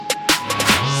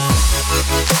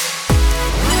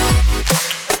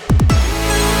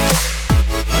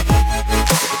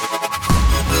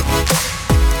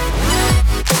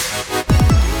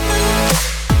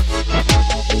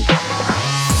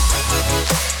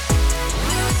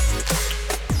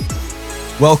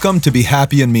Welcome to Be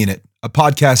Happy and Mean It, a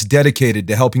podcast dedicated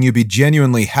to helping you be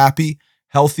genuinely happy,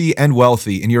 healthy, and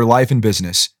wealthy in your life and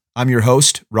business. I'm your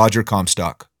host, Roger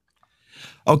Comstock.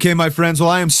 Okay, my friends, well,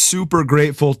 I am super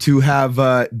grateful to have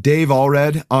Dave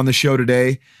Allred on the show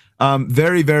today.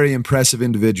 Very, very impressive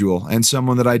individual and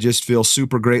someone that I just feel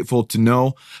super grateful to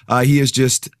know. He is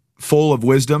just full of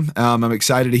wisdom. I'm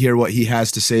excited to hear what he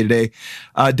has to say today.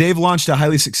 Dave launched a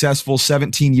highly successful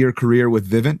 17-year career with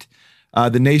Vivint,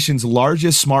 the nation's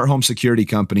largest smart home security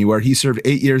company, where he served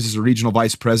 8 years as a regional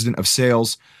vice president of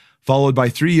sales, followed by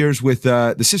 3 years with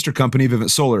the sister company, Vivint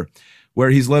Solar, where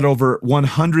he's led over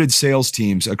 100 sales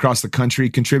teams across the country,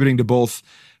 contributing to both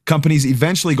companies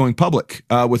eventually going public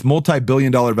with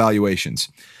multi-billion-dollar valuations.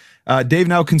 Dave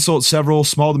now consults several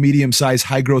small to medium-sized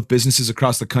high-growth businesses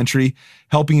across the country,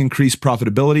 helping increase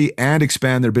profitability and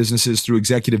expand their businesses through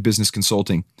executive business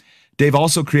consulting. Dave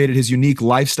also created his unique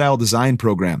lifestyle design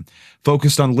program,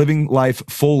 focused on living life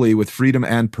fully with freedom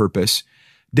and purpose.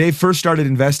 Dave first started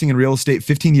investing in real estate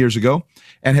 15 years ago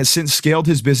and has since scaled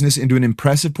his business into an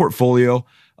impressive portfolio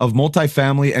of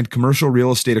multifamily and commercial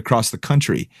real estate across the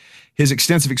country. His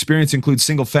extensive experience includes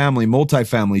single-family,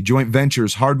 multifamily, joint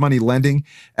ventures, hard money lending,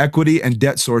 equity and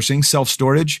debt sourcing,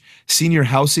 self-storage, senior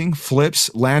housing,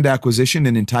 flips, land acquisition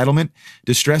and entitlement,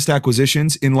 distressed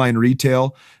acquisitions, inline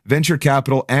retail, venture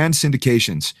capital, and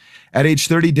syndications. At age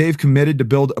 30, Dave committed to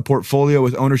build a portfolio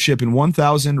with ownership in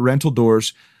 1,000 rental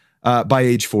doors by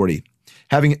age 40.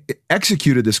 Having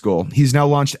executed this goal, he's now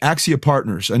launched Axia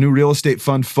Partners, a new real estate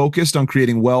fund focused on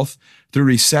creating wealth through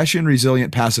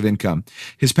recession-resilient passive income.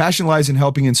 His passion lies in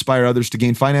helping inspire others to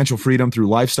gain financial freedom through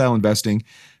lifestyle investing,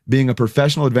 being a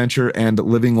professional adventurer, and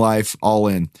living life all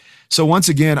in. So once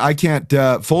again, I can't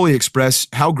fully express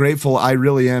how grateful I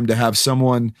really am to have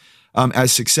someone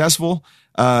as successful,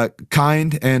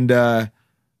 kind, and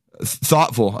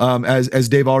thoughtful as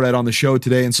Dave Allred on the show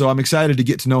today. And so I'm excited to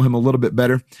get to know him a little bit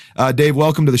better. Dave,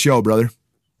 welcome to the show, brother.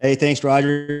 Hey, thanks,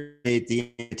 Roger.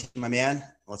 Hey, my man.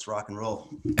 Let's rock and roll.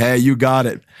 Hey, you got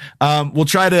it. We'll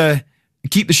try to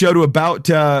keep the show to about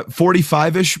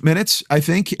 45-ish minutes, I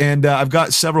think. And I've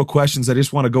got several questions I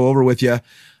just want to go over with you.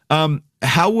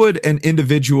 How would an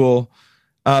individual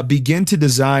begin to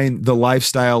design the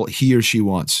lifestyle he or she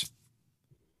wants?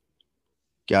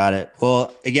 Got it.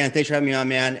 Well, again, thanks for having me on,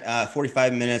 man.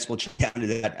 45 minutes. We'll chat into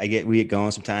that. We get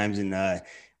going sometimes and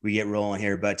we get rolling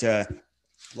here, but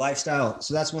lifestyle.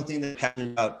 So that's one thing that I'm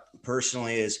passionate about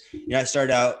personally is, I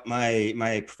started out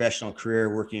my professional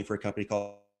career working for a company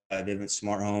called Vivint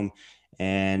Smart Home.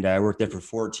 And I worked there for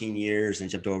 14 years and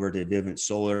jumped over to Vivint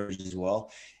Solar as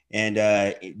well. And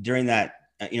during that,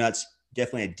 it's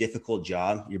definitely a difficult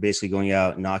job. You're basically going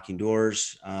out knocking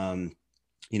doors,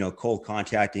 cold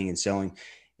contacting and selling.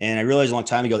 And I realized a long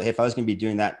time ago that if I was going to be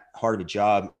doing that hard of a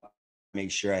job, make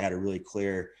sure I had a really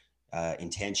clear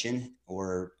intention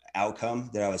or outcome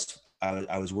that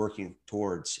I was working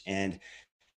towards. And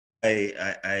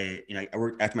I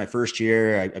worked after my first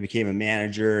year. I became a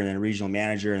manager and then a regional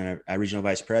manager and a regional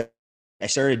vice president. I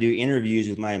started to do interviews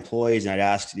with my employees, and I'd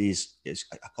ask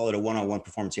I call it a one-on-one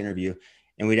performance interview.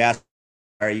 And we'd ask,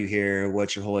 why are you here?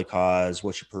 What's your holy cause?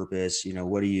 What's your purpose?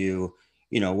 What do you,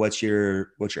 what's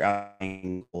your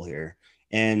outgoing goal here?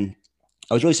 And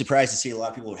I was really surprised to see a lot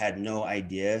of people who had no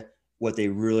idea what they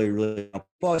really people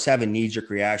always have a knee-jerk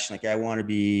reaction. Like, I want to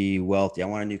be wealthy. I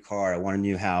want a new car. I want a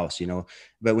new house,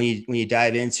 but when you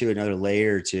dive into another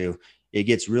layer or two, it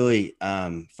gets really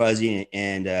fuzzy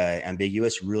and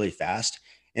ambiguous really fast.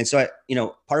 And so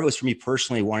part of it was for me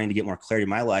personally wanting to get more clarity in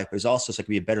my life, but it's also so I could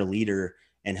be a better leader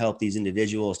and help these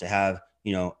individuals to have,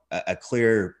 a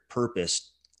clear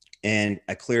purpose and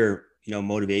a clear,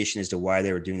 motivation as to why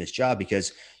they were doing this job.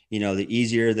 Because, the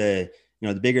easier the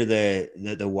bigger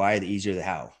the why, the easier the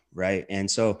how. Right. And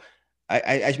so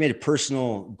I just made a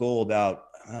personal goal about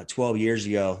 12 years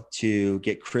ago to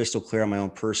get crystal clear on my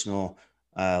own personal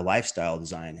lifestyle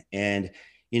design. And,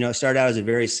 it started out as a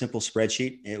very simple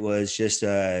spreadsheet. It was just,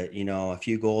 a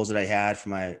few goals that I had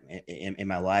for in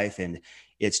my life. And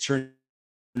it's turned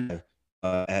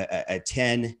a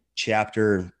 10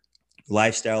 chapter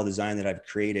lifestyle design that I've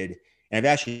created. And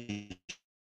I've actually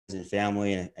in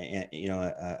family and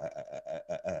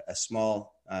a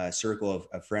small circle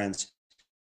of friends,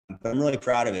 but I'm really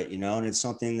proud of it, and it's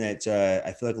something that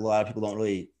I feel like a lot of people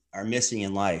are missing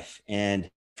in life,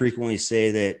 and frequently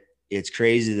say that it's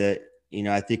crazy that,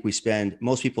 I think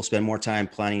most people spend more time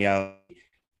planning out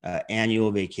annual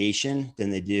vacation than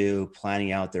they do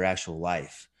planning out their actual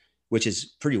life, which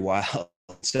is pretty wild.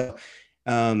 So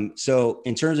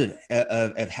in terms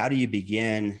of how do you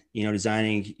begin,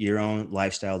 designing your own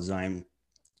lifestyle design,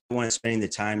 I want to spend the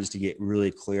time just to get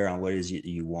really clear on what it is that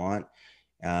you want.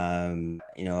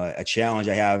 A challenge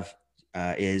I have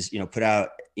is, put on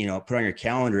your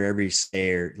calendar every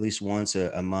day or at least once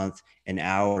a month, an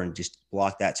hour, and just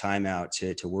block that time out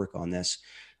to work on this.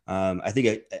 I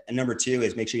think a number two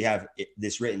is make sure you have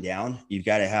this written down. You've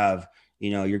got to have,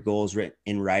 your goals written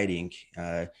in writing.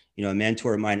 A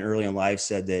mentor of mine early in life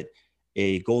said that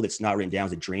a goal that's not written down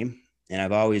is a dream. And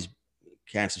I've always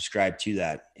kind of subscribed to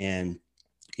that. And,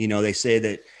 they say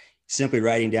that simply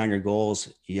writing down your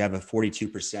goals, you have a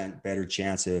 42% better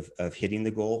chance of hitting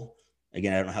the goal.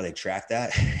 Again, I don't know how they track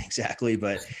that exactly,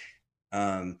 but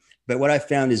what I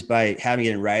found is by having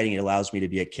it in writing, it allows me to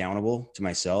be accountable to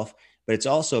myself, but it's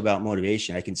also about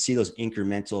motivation. I can see those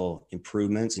incremental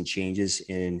improvements and changes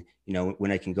in,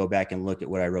 when I can go back and look at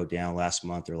what I wrote down last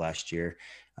month or last year.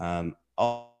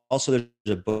 Also, there's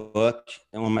a book,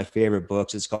 and one of my favorite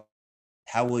books, it's called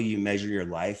How Will You Measure Your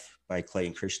Life by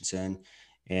Clayton Christensen.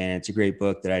 And it's a great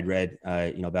book that I'd read,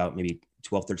 about maybe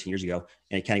 12, 13 years ago.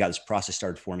 And it kind of got this process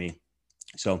started for me.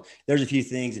 So there's a few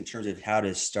things in terms of how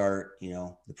to start,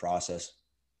 the process.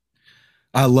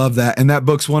 I love that. And that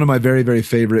book's one of my very, very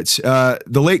favorites. The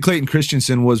late Clayton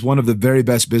Christensen was one of the very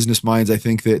best business minds I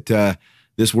think that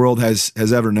this world has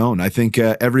ever known. I think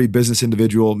every business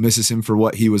individual misses him for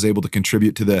what he was able to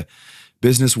contribute to the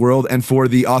business world and for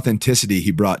the authenticity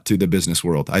he brought to the business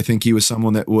world. I think he was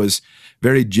someone that was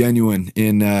very genuine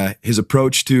in his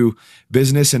approach to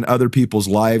business and other people's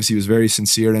lives. He was very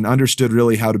sincere and understood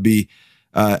really how to be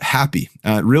happy,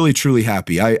 really, truly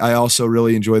happy. I also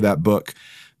really enjoy that book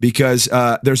because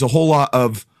there's a whole lot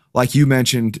of, like you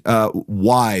mentioned,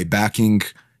 why backing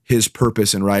his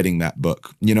purpose in writing that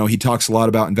book. He talks a lot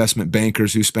about investment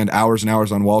bankers who spend hours and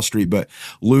hours on Wall Street but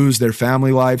lose their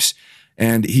family lives.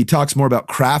 And he talks more about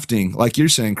crafting, like you're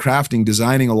saying,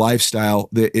 designing a lifestyle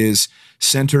that is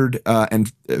centered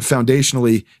and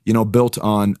foundationally, built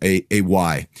on a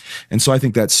why. And so I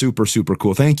think that's super, super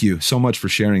cool. Thank you so much for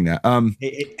sharing that.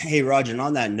 Hey, Roger, and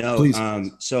on that note,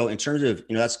 so in terms of,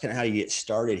 that's kind of how you get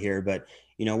started here, but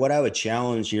what I would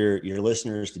challenge your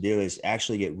listeners to do is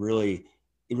actually get really,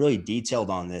 really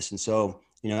detailed on this. And so,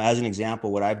 as an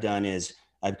example, what I've done is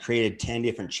I've created 10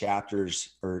 different chapters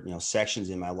or, sections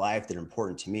in my life that are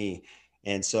important to me.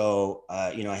 And so,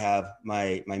 I have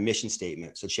my mission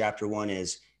statement. So chapter one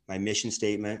is my mission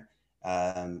statement.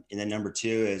 And then number two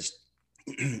is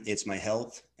it's my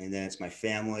health, and then it's my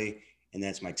family, and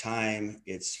then it's my time,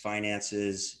 it's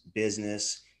finances,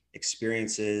 business,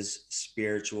 experiences,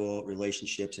 spiritual,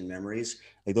 relationships, and memories.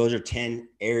 Like those are 10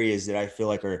 areas that I feel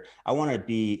like I want to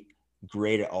be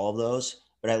great at all of those,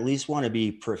 but I at least want to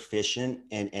be proficient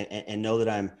and know that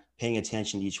I'm paying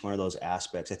attention to each one of those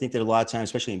aspects. I think that a lot of times,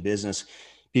 especially in business,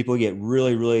 people get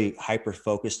really, really hyper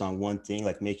focused on one thing,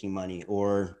 like making money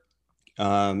or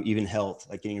even health,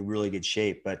 like getting in really good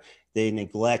shape, but they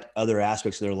neglect other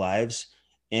aspects of their lives.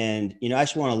 And, I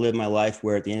just want to live my life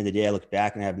where at the end of the day, I look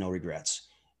back and I have no regrets.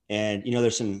 And,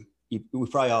 we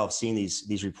probably all have seen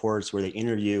these reports where they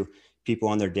interview people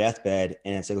on their deathbed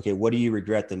and it's like, okay, what do you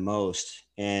regret the most?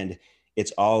 And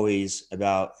it's always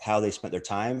about how they spent their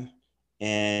time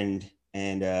and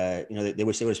they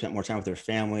wish they would have spent more time with their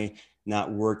family,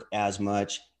 not work as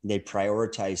much. They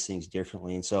prioritize things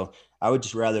differently. And so I would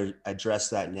just rather address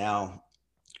that now,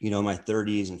 my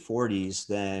 30s and 40s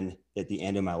than at the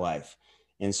end of my life.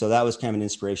 And so that was kind of an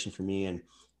inspiration for me. And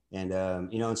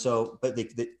so, but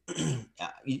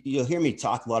you'll hear me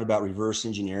talk a lot about reverse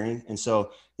engineering. And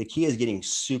so the key is getting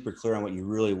super clear on what you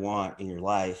really want in your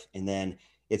life. And then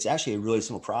it's actually a really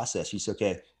simple process. You say,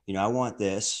 okay, I want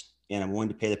this and I'm willing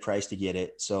to pay the price to get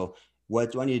it. So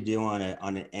what do I need to do on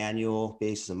an annual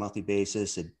basis, a monthly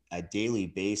basis, a daily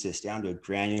basis, down to a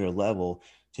granular level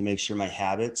to make sure my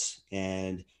habits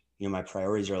and, my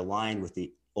priorities are aligned with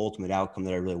the ultimate outcome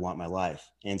that I really want in my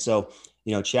life. And so,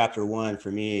 chapter one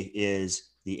for me is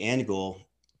the end goal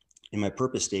in my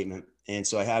purpose statement. And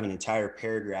so I have an entire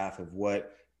paragraph of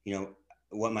what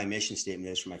my mission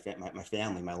statement is for my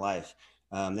family, my life.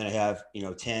 Then I have,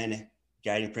 10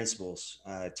 guiding principles,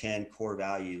 10 core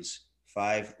values,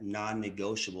 5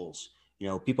 non-negotiables.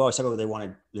 People always talk about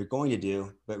what they're going to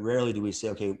do, but rarely do we say,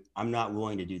 okay, I'm not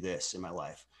willing to do this in my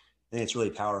life. I think it's really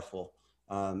powerful.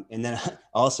 And then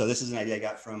also, this is an idea I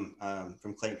got from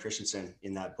Clayton Christensen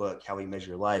in that book, How We Measure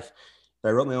Your Life. But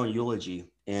I wrote my own eulogy,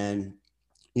 and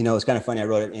it's kind of funny. I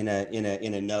wrote it in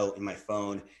a note in my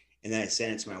phone, and then I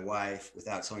sent it to my wife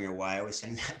without telling her why I was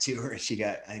sending that to her. I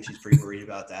think she's pretty worried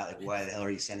about that. Like, why the hell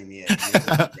are you sending me a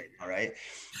right now, right?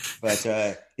 But it's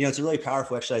a really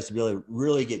powerful exercise to be able to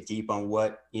really get deep on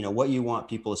what you want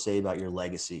people to say about your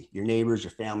legacy, your neighbors,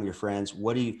 your family, your friends.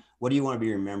 What do you want to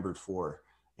be remembered for?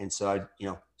 And so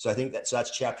I think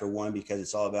that's chapter one, because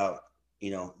it's all about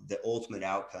the ultimate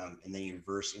outcome, and then you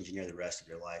reverse engineer the rest of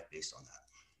your life based on that.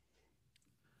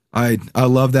 I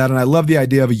love that. And I love the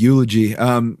idea of a eulogy.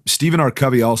 Stephen R.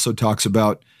 Covey also talks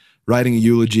about writing a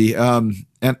eulogy. And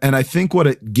I think what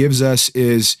it gives us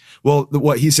is, well,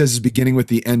 what he says is beginning with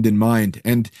the end in mind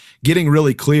and getting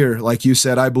really clear, like you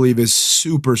said, I believe is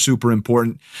super, super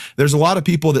important. There's a lot of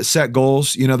people that set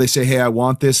goals, they say, hey, I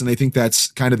want this, and they think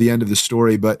that's kind of the end of the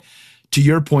story. But to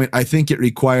your point, I think it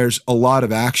requires a lot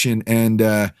of action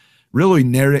and really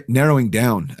narrowing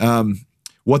down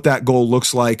what that goal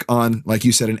looks like on, like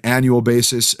you said, an annual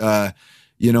basis, a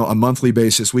monthly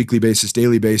basis, weekly basis,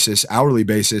 daily basis, hourly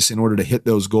basis in order to hit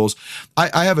those goals.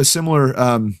 I have a similar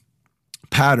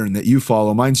pattern that you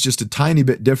follow. Mine's just a tiny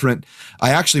bit different.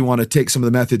 I actually want to take some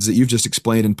of the methods that you've just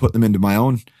explained and put them into my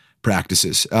own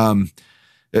practices.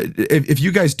 If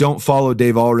you guys don't follow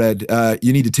Dave Allred,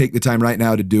 you need to take the time right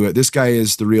now to do it. This guy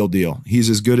is the real deal. He's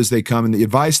as good as they come. And the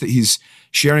advice that he's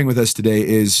sharing with us today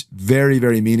is very,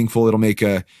 very meaningful. It'll make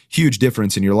a huge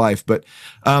difference in your life. But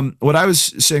what I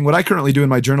was saying, what I currently do in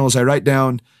my journal is I write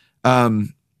down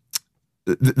the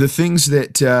things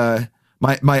that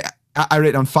I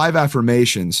write down 5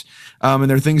 affirmations, and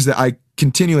they're things that I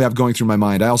continually have going through my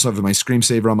mind. I also have my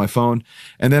screensaver on my phone.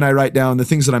 And then I write down the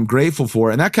things that I'm grateful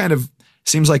for. And that kind of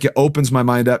seems like it opens my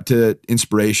mind up to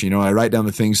inspiration. I write down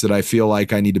the things that I feel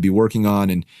like I need to be working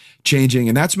on and changing.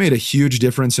 And that's made a huge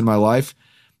difference in my life.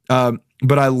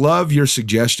 But I love your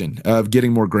suggestion of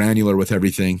getting more granular with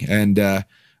everything. And I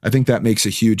think that makes a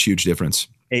huge, huge difference.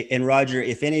 Hey, and Roger,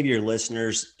 if any of your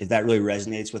listeners, if that really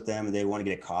resonates with them and they want to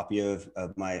get a copy of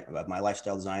my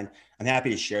lifestyle design, I'm happy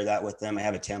to share that with them. I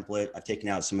have a template. I've taken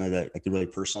out some of the really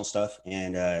personal stuff,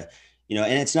 and and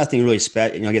it's nothing really it's a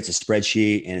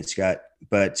spreadsheet, and it's got.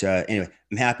 But anyway,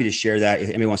 I'm happy to share that. If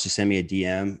anybody wants to send me a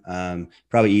DM,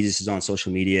 probably easiest is on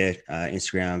social media,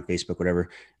 Instagram, Facebook, whatever.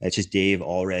 It's just Dave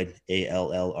Allred,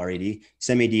 Allred.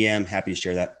 Send me a DM. Happy to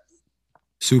share that.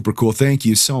 Super cool. Thank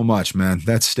you so much, man.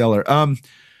 That's stellar.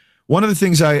 One of the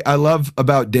things I love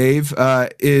about Dave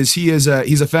is he's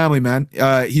a family man.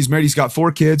 He's married. He's got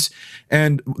 4 kids.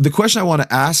 And the question I want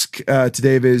to ask to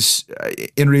Dave is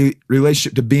in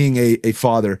relationship to being a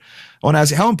father. I want to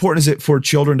ask, how important is it for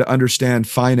children to understand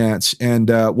finance, and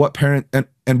what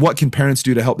can parents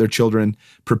do to help their children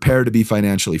prepare to be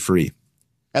financially free?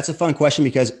 That's a fun question,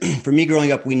 because for me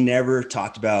growing up, we never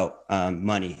talked about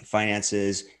money,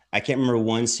 finances. I can't remember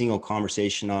one single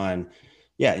conversation on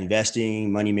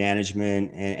investing, money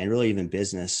management, and really even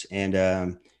business. And,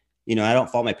 I don't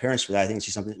fault my parents for that. I think it's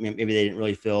just something, maybe they didn't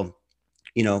really feel,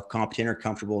 competent or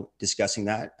comfortable discussing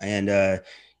that. And,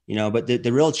 but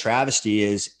the real travesty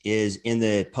is in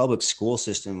the public school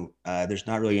system, there's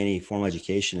not really any formal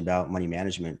education about money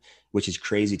management, which is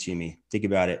crazy to me. Think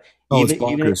about it. Oh, it's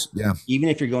bonkers. Even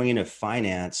if you're going into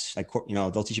finance, like,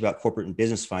 they'll teach you about corporate and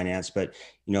business finance, but,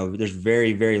 there's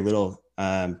very, very little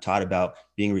taught about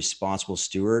being a responsible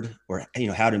steward, or,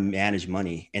 how to manage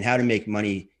money and how to make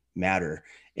money matter.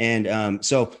 And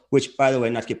so, which, by the way,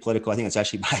 not to get political, I think that's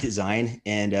actually by design.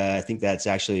 And I think that's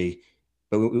actually,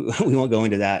 but we won't go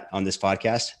into that on this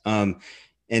podcast.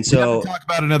 And so we have to talk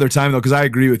about it another time, though, because I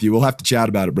agree with you. We'll have to chat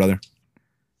about it, brother.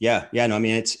 Yeah. No, I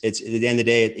mean, it's at the end of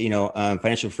the day,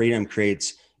 financial freedom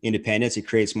creates independence. It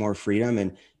creates more freedom.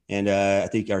 And I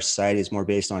think our society is more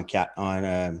based on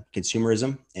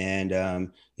consumerism,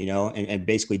 and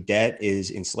basically debt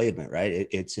is enslavement, right?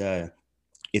 It's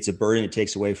a burden it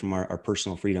takes away from our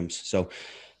personal freedoms. So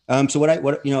so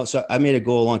I made a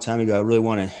goal a long time ago. I really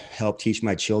want to help teach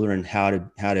my children how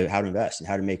to invest and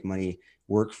how to make money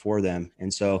work for them.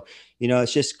 And so,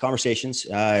 it's just conversations.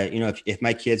 If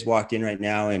my kids walked in right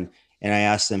now and I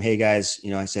asked them, hey guys,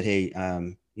 I said, hey,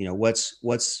 what's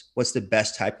the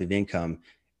best type of income?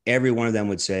 Every one of them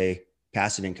would say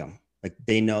passive income. Like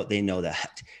they know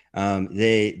that.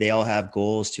 They all have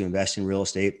goals to invest in real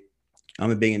estate.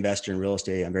 I'm a big investor in real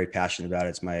estate. I'm very passionate about it.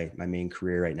 It's my main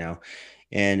career right now.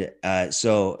 And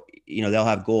so, they'll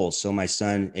have goals. So my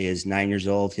son is 9 years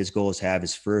old. His goal is to have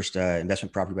his first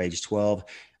investment property by age 12.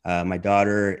 My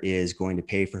daughter is going to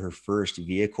pay for her first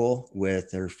vehicle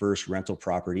with her first rental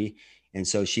property. And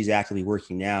so she's actively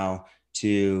working now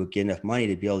to get enough money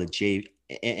to be able to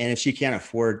and if she can't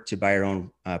afford to buy her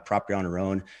own property on her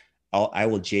own, I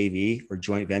will JV or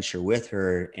joint venture with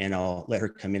her, and I'll let her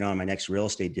come in on my next real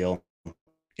estate deal,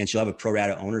 and she'll have a pro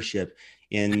rata ownership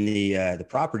in the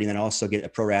property, and then also get a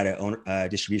pro rata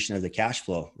distribution of the cash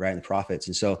flow, right, and the profits.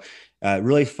 And so,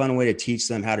 really fun way to teach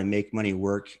them how to make money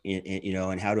work,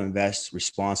 and how to invest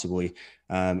responsibly.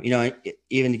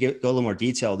 Even to go a little more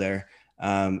detail there.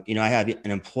 I have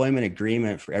an employment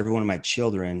agreement for every one of my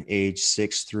children, age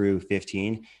 6 through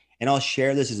 15. And I'll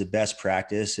share this as a best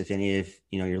practice if any of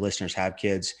your listeners have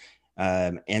kids.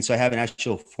 And so I have an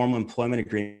actual formal employment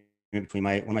agreement between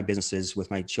one of my businesses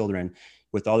with my children,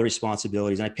 with all the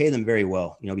responsibilities, and I pay them very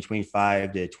well, between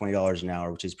 $5 to $20 an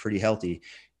hour, which is pretty healthy.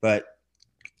 But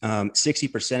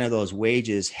 60% of those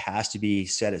wages has to be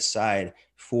set aside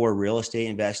for real estate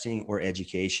investing or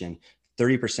education.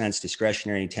 30% is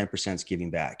discretionary and 10% is giving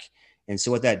back. And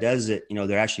so what that does is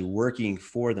they're actually working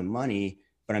for the money,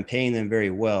 but I'm paying them very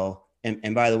well.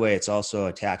 And by the way, it's also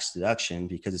a tax deduction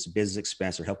because it's a business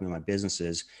expense. They're helping my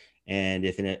businesses. And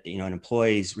if an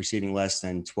employee is receiving less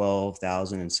than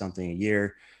 12,000 and something a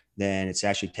year, then it's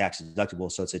actually tax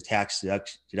deductible. So it's a tax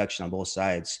deduction on both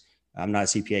sides. I'm not a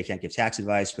CPA, can't give tax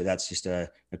advice, but that's just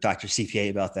talk to your CPA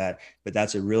about that. But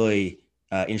that's a really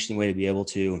interesting way to be able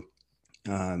to,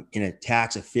 in a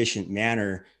tax efficient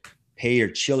manner, pay your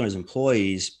children as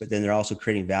employees, but then they're also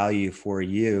creating value for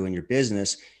you and your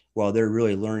business while they're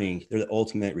really learning. They're the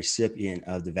ultimate recipient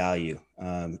of the value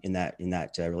in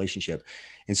that relationship.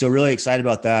 And so really excited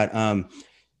about that. And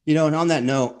on that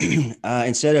note,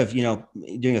 instead of,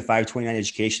 doing a 529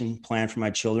 education plan for my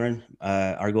children,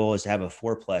 our goal is to have a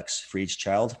fourplex for each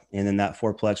child. And then that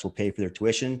fourplex will pay for their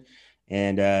tuition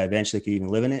and eventually they could even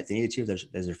live in it if they needed to,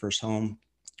 if there's their first home.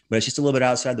 But it's just a little bit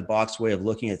outside the box way of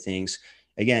looking at things.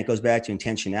 Again, it goes back to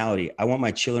intentionality. I want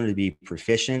my children to be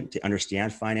proficient, to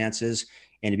understand finances,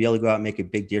 and to be able to go out and make a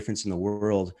big difference in the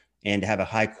world and to have a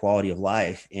high quality of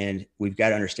life. And we've got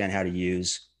to understand how to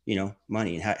use,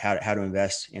 money and how to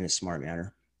invest in a smart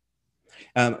manner.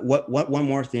 One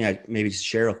more thing I maybe just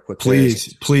share real quick.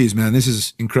 Please, man, this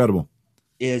is incredible.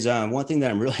 Is one thing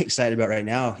that I'm really excited about right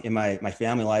now in my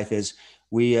family life is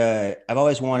I've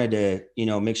always wanted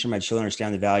to, make sure my children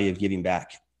understand the value of giving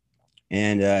back.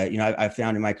 And, I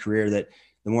found in my career that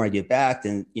the more I give back,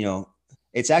 then,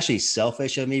 it's actually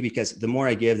selfish of me because the more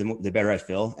I give, the better I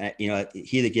feel.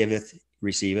 He that giveth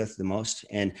receiveth the most.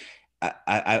 And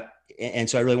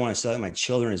so I really want to sell it to my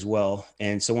children as well.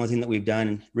 And so one thing that we've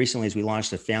done recently is we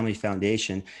launched a family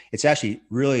foundation. It's actually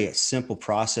really a simple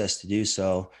process to do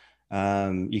so.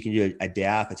 You can do a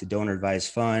DAF. It's a donor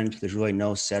advised fund. There's really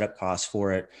no setup cost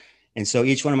for it. And so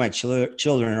each one of my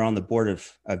children are on the board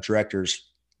of directors,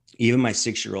 even my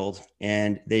 6-year-old,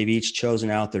 and they've each chosen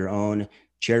out their own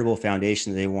charitable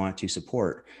foundation that they want to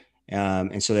support.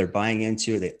 And so they're buying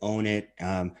into it. They own it.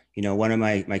 One of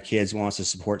my kids wants to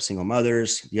support single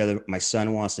mothers. My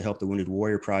son wants to help the Wounded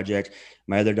Warrior Project.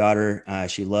 My other daughter,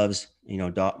 she loves, my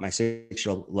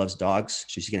 6-year-old loves dogs.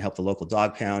 So she's going to help the local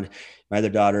dog pound. My other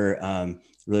daughter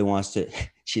really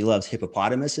she loves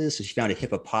hippopotamuses. So she found a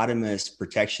hippopotamus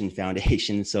protection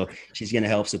foundation. So she's going to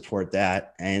help support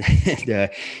that. And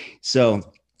so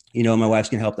my wife's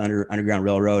going to help the Underground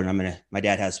Railroad, and my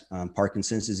dad has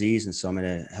Parkinson's disease. And so I'm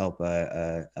going to help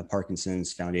a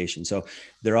Parkinson's foundation. So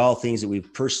they're all things that we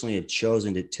personally have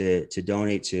chosen to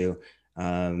donate to.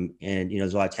 And,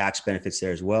 there's a lot of tax benefits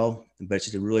there as well, but it's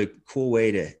just a really cool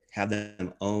way to have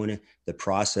them own the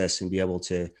process and be able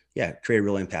to, create a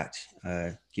real impact,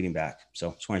 giving back.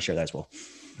 So just want to share that as well.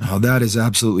 Oh, that is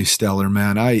absolutely stellar,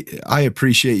 man. I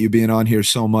appreciate you being on here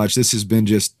so much. This has been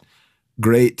just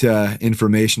great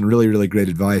information, really, really great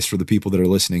advice for the people that are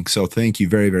listening. So thank you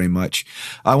very, very much.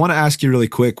 I want to ask you really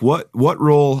quick, what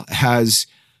role has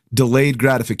delayed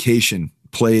gratification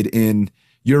played in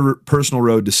your personal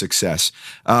road to success?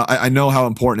 I know how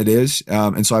important it is.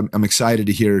 And so I'm excited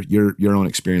to hear your own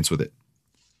experience with it.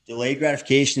 Delayed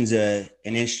gratification is an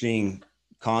interesting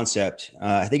concept.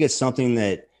 I think it's something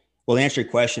that, to answer your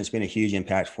question, it's been a huge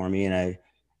impact for me. And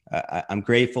I'm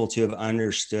grateful to have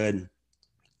understood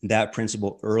that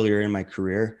principle earlier in my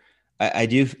career. I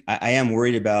am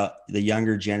worried about the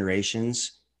younger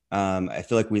generations. I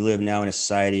feel like we live now in a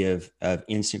society of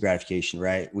instant gratification,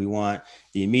 right? We want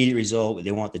the immediate result.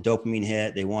 They want the dopamine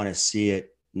hit. They want to see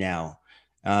it now.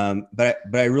 But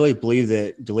I really believe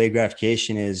that delayed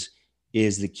gratification is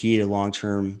the key to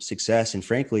long-term success, and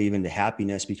frankly, even to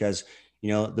happiness, because,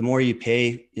 the more you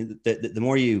pay, the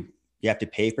more you have to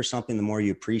pay for something, the more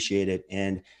you appreciate it.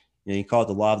 And, you call it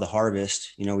the law of the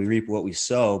harvest. We reap what we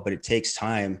sow, but it takes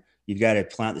time. You've got to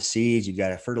plant the seeds. You've got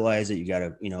to fertilize it. You got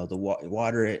to,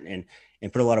 water it and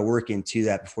put a lot of work into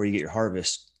that before you get your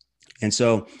harvest. And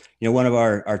so, one of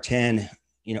our 10,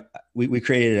 we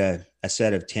created a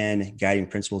set of 10 guiding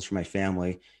principles for my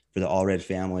family, for the Allred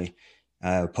family,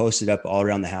 posted up all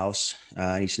around the house,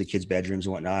 in each of the kids' bedrooms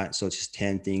and whatnot. So it's just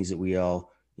 10 things that we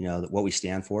all, what we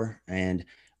stand for. And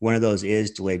one of those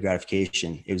is delayed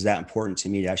gratification. It was that important to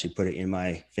me to actually put it in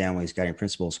my family's guiding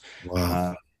principles.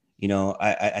 Wow.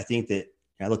 I think that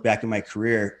I look back in my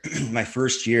career, my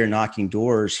first year knocking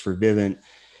doors for Vivint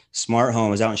Smart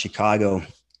Home was out in Chicago.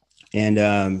 And,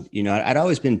 I'd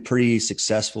always been pretty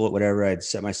successful at whatever I'd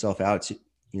set myself out to,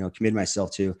 commit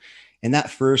myself to. And that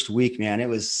first week, man, it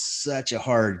was such a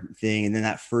hard thing. And then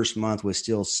that first month was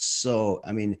still so,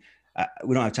 I mean,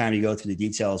 we don't have time to go through the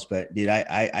details, but dude,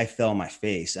 I fell on my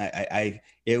face.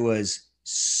 It was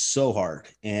so hard.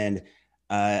 And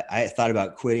I thought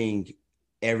about quitting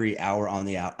every hour on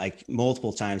the out, like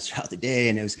multiple times throughout the day.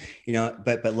 And it was,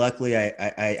 but luckily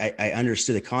I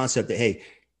understood the concept that, hey,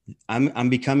 I'm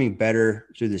becoming better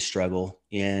through the struggle,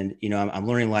 and I'm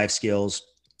learning life skills.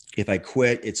 If I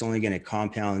quit, it's only going to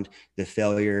compound the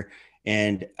failure.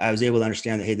 And I was able to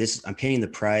understand that, hey, I'm paying the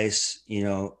price.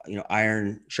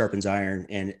 Iron sharpens iron,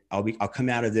 and I'll come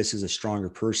out of this as a stronger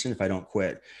person if I don't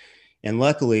quit. And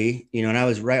luckily, and I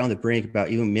was right on the brink about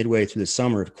even midway through the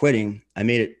summer of quitting. I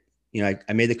made it.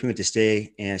 I made the commitment to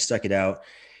stay and I stuck it out.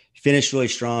 Finished really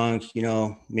strong,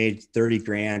 made 30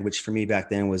 grand, which for me back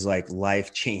then was like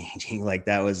life changing. Like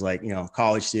that was like,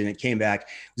 college student, came back,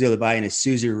 was able to buy an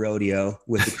Isuzu rodeo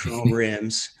with the chrome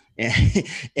rims. And,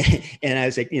 and I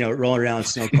was like, rolling around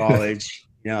Snow College,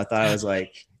 I thought I was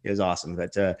like, it was awesome.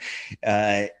 But,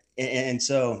 and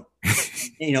so,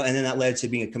 and then that led to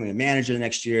becoming a manager the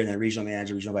next year, and then regional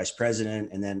manager, regional vice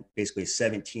president, and then basically a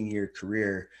 17-year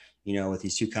career, with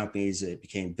these two companies. It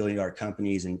became billion-dollar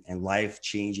companies and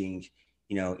life-changing,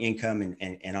 income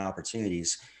and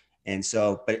opportunities. And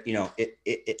so, but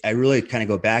I really kind of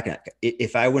go back, and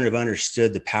if I wouldn't have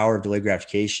understood the power of delayed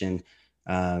gratification,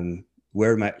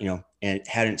 where my, and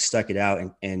hadn't stuck it out,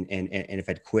 and if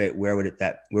I'd quit, where would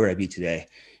I be today? And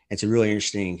it's a really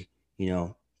interesting,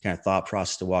 kind of thought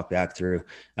process to walk back through.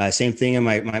 Same thing in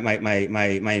my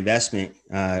investment,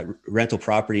 rental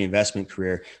property investment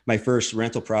career. My first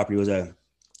rental property was a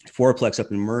fourplex up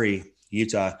in Murray,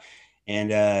 Utah.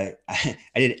 And I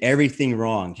did everything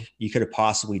wrong you could have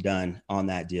possibly done on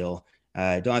that deal.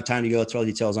 Don't have time to go through all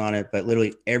the details on it, but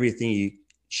literally everything you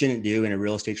shouldn't do in a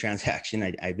real estate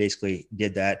transaction, I basically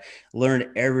did that. Learned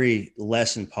every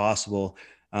lesson possible.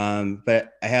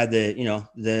 But I had the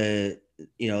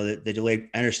delay.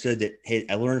 I understood that, hey,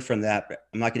 I learned from that, but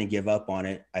I'm not going to give up on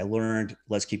it. I learned,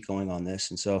 let's keep going on this.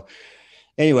 And so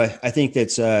anyway, I think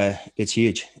that's it's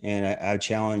huge. And I would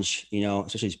challenge,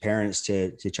 especially as parents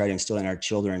to try to instill in our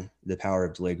children the power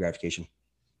of delayed gratification.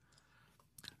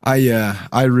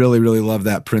 I really, really love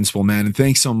that principle, man. And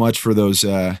thanks so much for those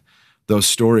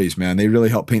stories, man. They really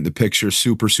help paint the picture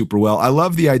super, super well. I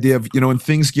love the idea of, when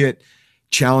things get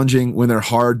challenging, when they're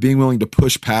hard, being willing to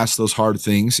push past those hard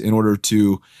things in order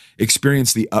to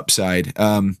experience the upside.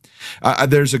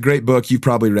 There's a great book, you've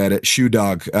probably read it, Shoe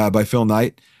Dog by Phil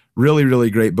Knight. Really, really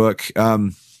great book.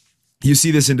 You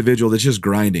see this individual that's just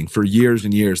grinding for years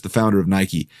and years, the founder of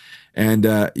Nike. And,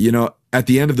 at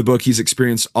the end of the book, he's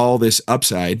experienced all this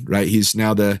upside, right? He's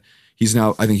now,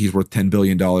 I think he's worth $10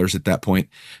 billion at that point,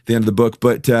 at the end of the book.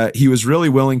 But he was really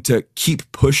willing to keep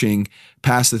pushing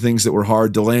past the things that were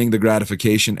hard, delaying the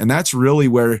gratification. And that's really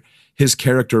where his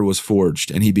character was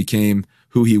forged and he became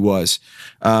who he was,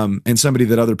 and somebody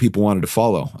that other people wanted to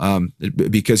follow,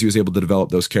 because he was able to develop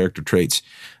those character traits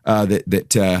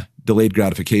that delayed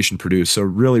gratification produced. So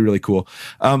really, really cool.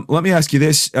 Let me ask you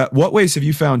this. What ways have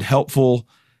you found helpful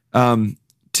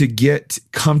to get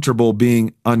comfortable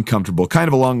being uncomfortable? Kind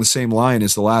of along the same line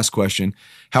as the last question.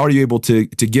 How are you able to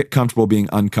get comfortable being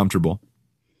uncomfortable?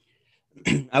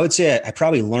 I would say I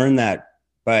probably learned that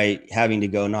by having to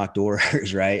go knock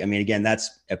doors, right? I mean, again,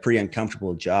 that's a pretty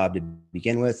uncomfortable job to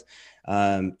begin with.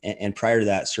 And prior to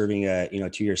that, serving a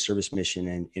 2-year service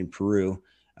mission in Peru,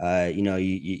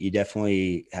 you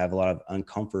definitely have a lot of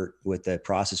uncomfort with the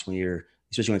process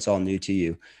especially when it's all new to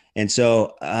you. And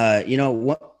so,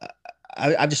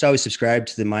 I've just always subscribed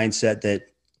to the mindset that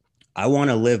I want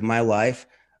to live my life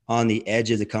on the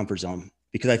edge of the comfort zone,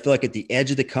 because I feel like at the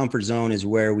edge of the comfort zone is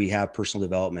where we have personal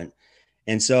development.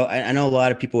 And so I know a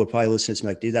lot of people would probably listen to me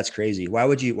like, dude, that's crazy. Why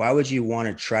would you want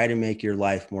to try to make your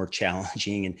life more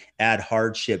challenging and add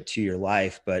hardship to your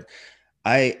life? But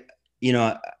my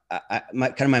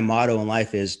motto in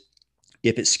life is,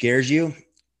 if it scares you,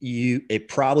 it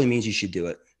probably means you should do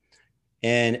it.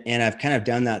 And I've kind of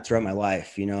done that throughout my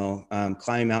life,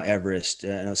 climbing Mount Everest,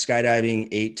 skydiving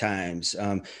 8 times,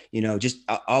 just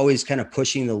always kind of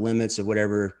pushing the limits of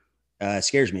whatever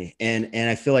scares me. And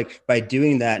I feel like by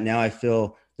doing that now, I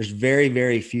feel there's very,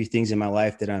 very few things in my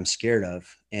life that I'm scared of.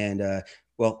 And to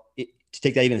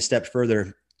take that even a step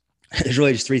further, there's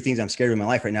really just 3 things I'm scared of in my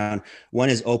life right now. And one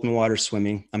is open water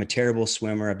swimming. I'm a terrible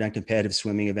swimmer. I've done competitive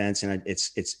swimming events, and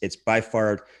it's by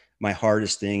far my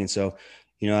hardest thing. And so,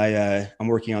 I'm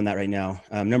working on that right now.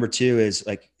 Number 2 is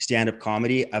like stand-up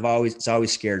comedy. It's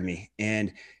always scared me.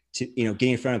 And to,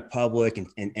 getting in front of public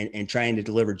and trying to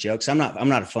deliver jokes. I'm not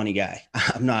a funny guy.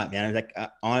 I'm not, man.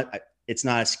 I'm like, it's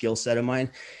not a skill set of mine.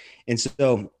 And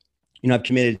so, I've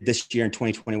committed this year in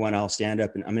 2021, I'll stand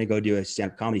up and I'm going to go do a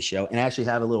stand-up comedy show. And I actually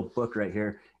have a little book right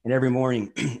here. And every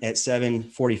morning at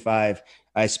 7:45,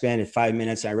 I spend 5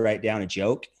 minutes. I write down a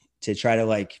joke to try to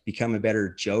like become a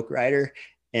better joke writer.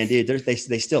 And dude, they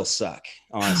still suck,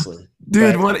 honestly.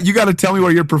 Dude, what you got to tell me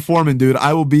where you're performing, dude.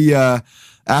 I will be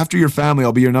after your family.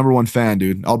 I'll be your number one fan,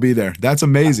 dude. I'll be there. That's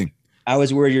amazing. I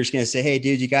was worried you're just gonna say, "Hey,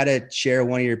 dude, you got to share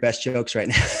one of your best jokes right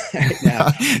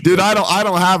now." Dude, I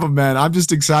don't have them, man. I'm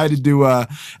just excited to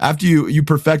after you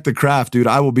perfect the craft, dude.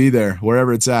 I will be there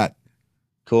wherever it's at.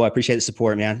 Cool. I appreciate the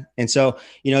support, man. And so,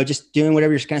 just doing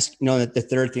whatever you're kind of, the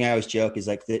third thing I always joke is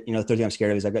like, the third thing I'm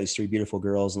scared of is I've got these 3 beautiful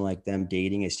girls and like them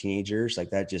dating as teenagers. Like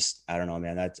that just, I don't know,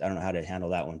 man, I don't know how to handle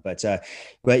that one, but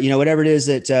whatever it is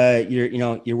that,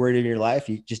 you're worried in your life,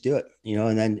 you just do it,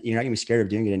 and then you're not gonna be scared of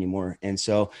doing it anymore. And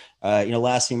so,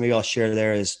 last thing maybe I'll share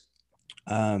there is,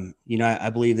 I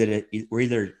believe that we're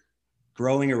either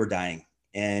growing or we're dying.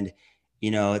 And,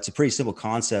 it's a pretty simple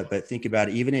concept, but think about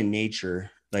it, even in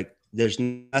nature, like, there's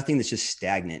nothing that's just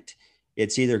stagnant.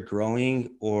 It's either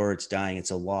growing or it's dying.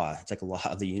 It's a law. It's like a law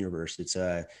of the universe. It's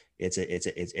a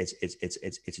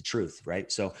truth, right?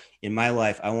 So in my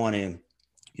life, I want to,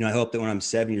 I hope that when I'm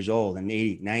 7 years old and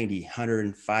 80, 90,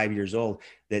 105 years old,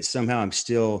 that somehow I'm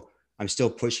still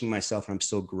pushing myself and I'm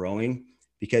still growing,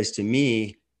 because to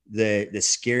me, the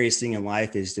scariest thing in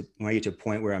life is when I get to a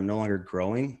point where I'm no longer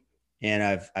growing and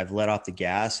I've let off the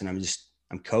gas and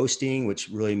I'm coasting, which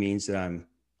really means that I'm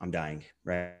dying.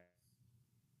 Right.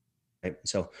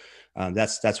 So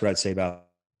that's what I'd say about,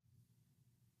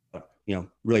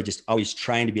 really just always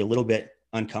trying to be a little bit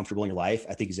uncomfortable in your life,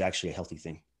 I think is actually a healthy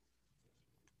thing.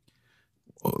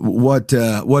 What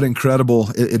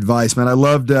incredible advice, man. I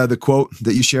loved the quote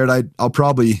that you shared. I'll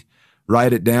probably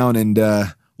write it down and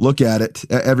look at it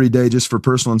every day just for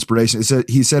personal inspiration.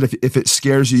 He said, if it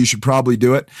scares you, you should probably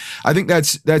do it. I think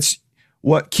that's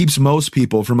what keeps most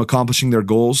people from accomplishing their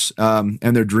goals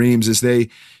and their dreams is they'll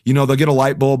get a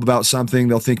light bulb about something.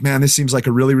 They'll think, man, this seems like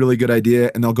a really, really good idea.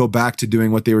 And they'll go back to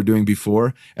doing what they were doing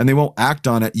before. And they won't act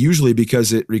on it, usually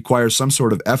because it requires some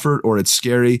sort of effort or it's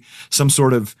scary. Some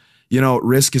sort of,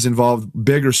 risk is involved,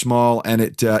 big or small, and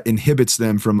it inhibits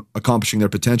them from accomplishing their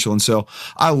potential. And so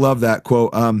I love that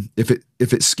quote. If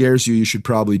it scares you, you should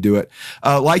probably do it.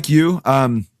 Like you,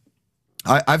 I've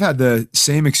had the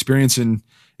same experience in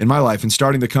my life. And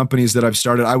starting the companies that I've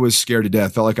started, I was scared to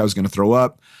death. Felt like I was going to throw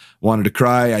up, wanted to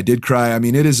cry. I did cry. I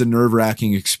mean, it is a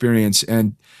nerve-wracking experience.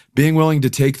 And being willing to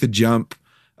take the jump,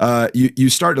 you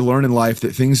start to learn in life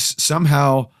that things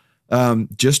somehow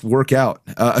just work out,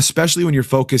 especially when your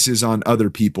focus is on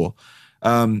other people.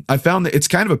 I found that it's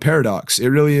kind of a paradox. It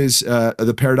really is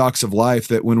the paradox of life,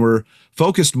 that when we're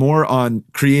focused more on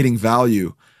creating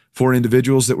value for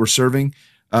individuals that we're serving,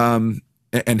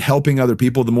 and helping other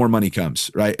people, the more money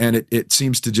comes, right? And it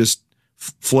seems to just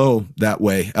flow that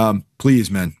way.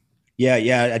 Please, man.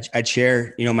 Yeah. I'd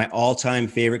share, my all-time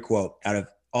favorite quote out of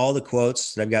all the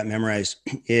quotes that I've got memorized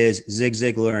is Zig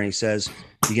Ziglar. And he says,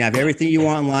 you can have everything you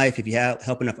want in life if you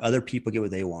help enough other people get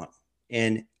what they want.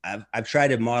 And I've tried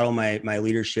to model my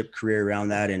leadership career around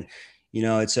that. And,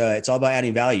 it's all about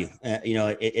adding value.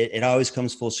 It always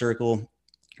comes full circle.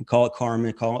 Call it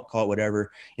karma, call it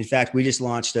whatever. In fact, we just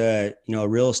launched a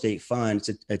real estate fund.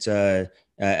 It's a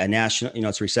national,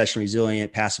 it's a recession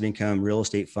resilient passive income real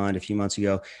estate fund a few months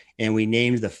ago. And we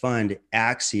named the fund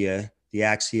Axia, the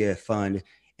Axia fund.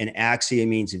 And Axia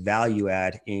means value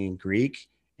add in Greek.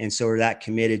 And so we're that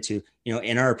committed to,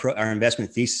 in our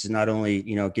investment thesis is not only,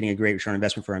 getting a great return on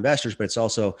investment for our investors, but it's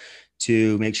also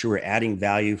to make sure we're adding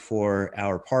value for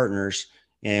our partners.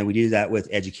 And we do that with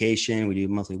education. We do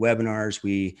monthly webinars.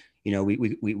 We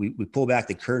pull back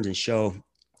the curtains and show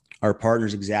our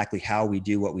partners exactly how we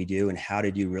do what we do and how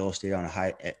to do real estate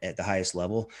at the highest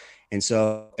level. And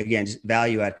so again, just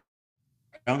value add.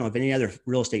 I don't know of any other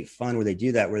real estate fund where they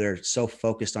do that, where they're so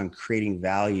focused on creating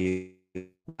value,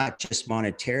 not just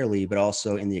monetarily, but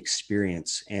also in the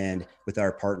experience and with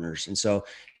our partners. And so,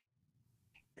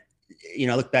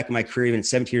 I look back at my career, even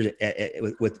 17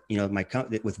 years with my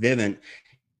company, with Vivint,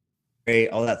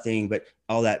 all that thing, but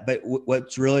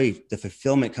what's really the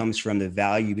fulfillment comes from the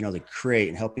value being able to create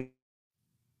and helping,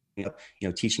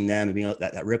 teaching them and being able,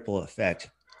 that ripple effect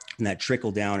and that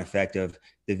trickle down effect of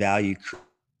the value,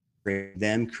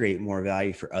 create more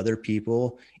value for other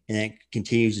people. And it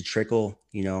continues to trickle,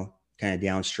 kind of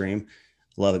downstream.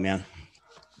 Love it, man.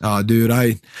 Oh, dude,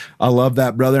 I love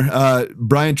that, brother.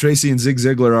 Brian Tracy and Zig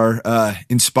Ziglar are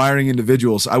inspiring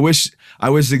individuals. I wish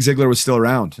Zig Ziglar was still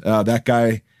around. That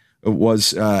guy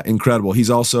was incredible. He's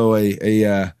also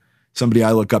a somebody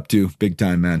I look up to big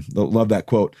time, man. Love that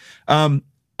quote.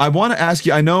 I want to ask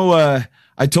you, I know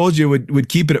I told you would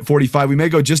keep it at 45. We may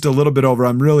go just a little bit over.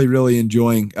 I'm really, really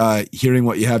enjoying hearing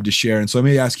what you have to share. And so I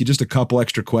may ask you just a couple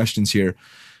extra questions here.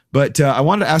 But I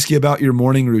wanted to ask you about your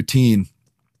morning routine.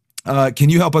 Can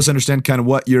you help us understand kind of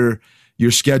what your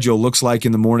schedule looks like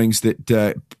in the mornings that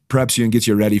preps you and gets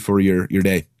you ready for your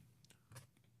day?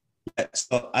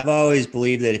 So I've always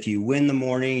believed that if you win the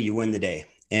morning, you win the day.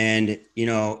 And,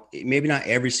 maybe not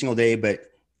every single day, but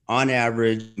on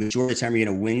average, majority of the time, you're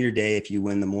going to win your day if you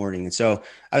win the morning. And so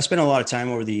I've spent a lot of time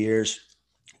over the years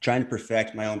trying to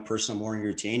perfect my own personal morning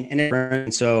routine.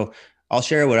 And so I'll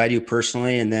share what I do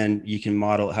personally, and then you can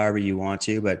model it however you want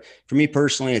to. But for me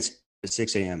personally, it's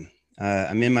 6 a.m.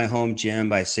 I'm in my home gym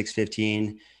by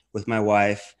 6:15 with my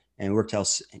wife and work till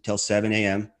 7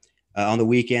 a.m. On the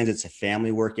weekends, it's a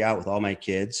family workout with all my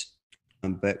kids.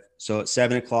 But so at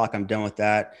 7 o'clock, I'm done with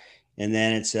that. And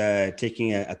then it's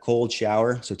taking a cold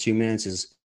shower. So 2 minutes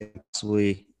is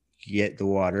possibly get the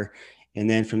water. And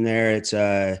then from there, it's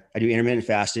I do intermittent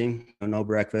fasting, no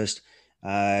breakfast.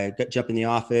 Jump in the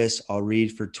office. I'll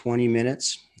read for 20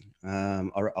 minutes.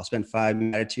 I'll spend 5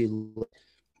 minutes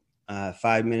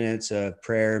of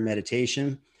prayer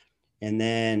meditation. And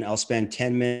then I'll spend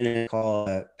 10 minutes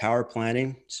called power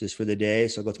planning. This is for the day.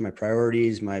 So I'll go through my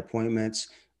priorities, my appointments,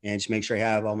 and just make sure I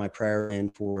have all my priorities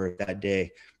in for that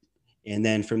day. And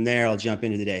then from there, I'll jump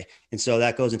into the day. And so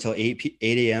that goes until 8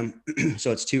 a.m.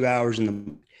 So it's 2 hours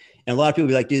and a lot of people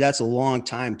be like, dude, that's a long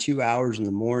time, 2 hours in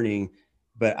the morning.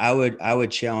 But I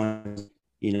would challenge,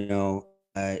 the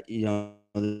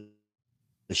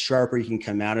sharper you can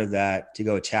come out of that to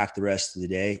go attack the rest of the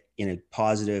day in a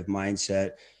positive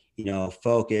mindset,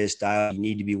 focus, dial you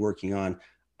need to be working on.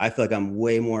 I feel like I'm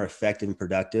way more effective and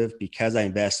productive because I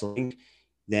invest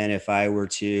than if I were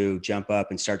to jump up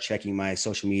and start checking my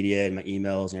social media and my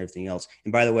emails and everything else.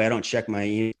 And by the way, I don't check my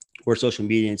email or social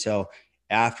media until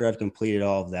after I've completed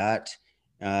all of that.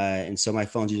 And so my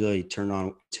phone's usually turned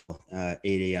on till 8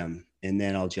 a.m. and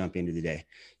then I'll jump into the day.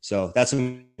 So that's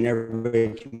something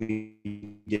everybody can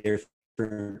be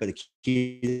different, but the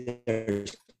key there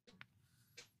is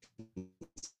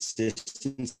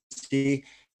consistency.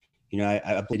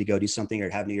 I plan to go do something or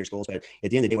have New Year's goals, but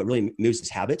at the end of the day, what really moves is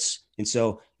habits. And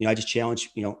so, I just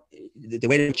challenge, the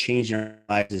way to change in our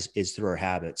lives is through our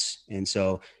habits. And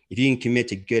so if you can commit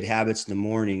to good habits in the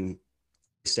morning,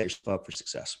 set yourself up for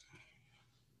success.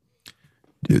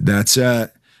 Dude, that's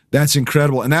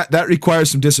incredible. And that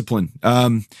requires some discipline.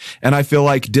 And I feel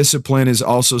like discipline is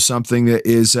also something that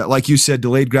is, like you said,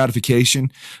 delayed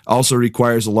gratification also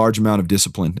requires a large amount of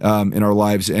discipline in our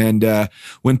lives. And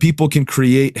when people can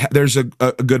create, there's a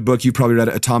good book, you probably read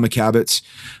it, Atomic Habits.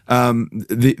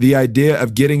 The idea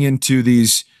of getting into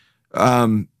these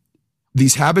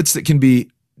habits that can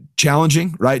be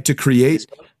challenging, right, to create.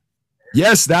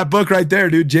 Yes, that book right there,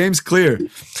 dude, James Clear.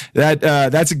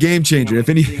 That's a game changer. If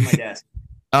any.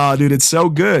 Oh, dude, it's so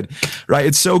good, right?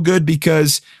 It's so good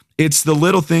because it's the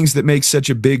little things that make such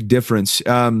a big difference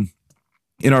in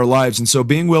our lives. And so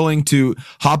being willing to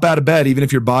hop out of bed, even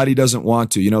if your body doesn't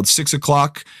want to, 6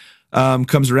 o'clock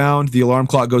comes around, the alarm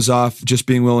clock goes off, just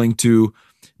being willing to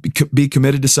be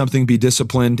committed to something, be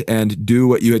disciplined, and do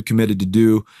what you had committed to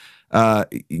do.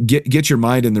 Get your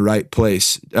mind in the right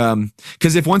place.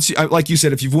 Because like you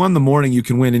said, if you've won the morning, you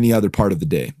can win any other part of the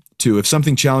day too. If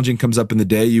something challenging comes up in the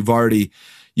day, you've already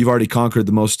conquered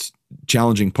the most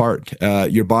challenging part,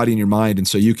 your body and your mind. And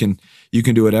so you can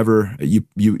do whatever you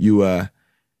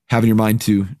have in your mind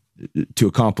to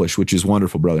accomplish, which is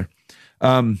wonderful, brother.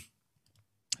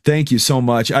 Thank you so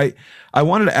much. I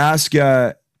wanted to ask,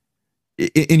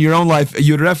 in your own life,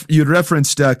 you'd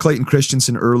referenced Clayton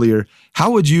Christensen earlier. How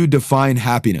would you define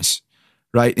happiness,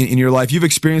 right? In your life, you've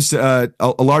experienced a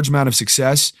large amount of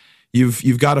success.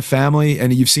 You've got a family,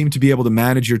 and you seem to be able to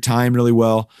manage your time really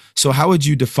well. So how would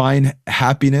you define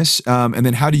happiness? And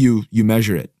then how do you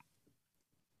measure it?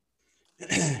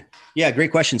 Yeah,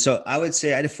 great question. So I would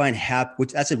say I define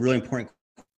which that's a really important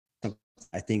question.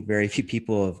 I think very few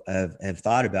people have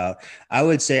thought about. I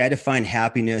would say I define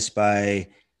happiness by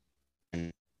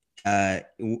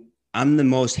I'm the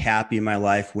most happy in my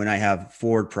life when I have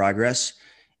forward progress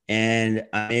and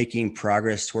I'm making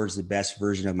progress towards the best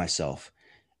version of myself.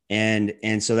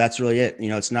 And so that's really it.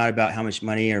 It's not about how much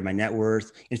money or my net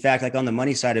worth. In fact, like on the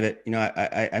money side of it,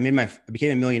 I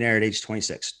became a millionaire at age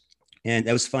 26, and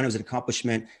that was fun. It was an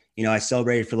accomplishment. I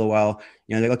celebrated for a little while.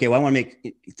 Like, okay, well, I want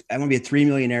to be a 3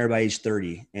 millionaire by age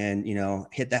 30, and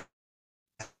hit that.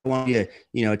 I want to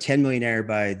be a 10 millionaire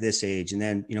by this age, and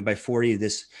then by 40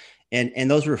 this,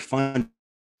 and those were fun.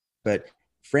 But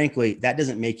frankly, that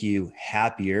doesn't make you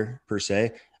happier per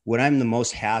se. When I'm the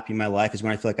most happy in my life is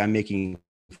when I feel like I'm making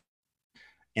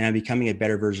and I'm becoming a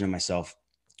better version of myself.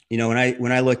 When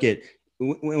I look at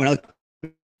when I look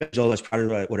at I was proud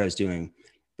of what I was doing,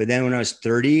 but then when I was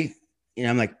 30,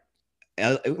 I'm like,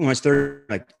 when I was 30,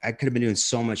 like I could have been doing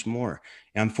so much more.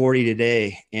 And I'm 40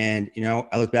 today, and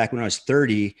I look back when I was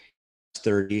 30,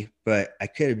 but I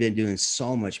could have been doing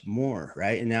so much more,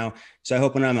 right? And now, so I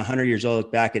hope when I'm 100 years old,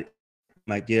 look back at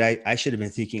like, dude, I should have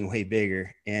been thinking way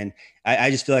bigger. And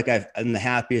I just feel like I'm the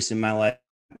happiest in my life.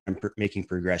 I'm making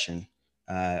progression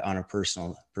on a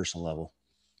personal level.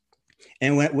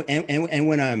 And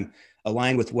when I'm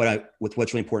aligned with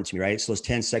what's really important to me, right? So those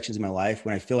 10 sections of my life,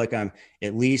 when I feel like I'm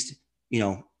at least,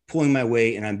 pulling my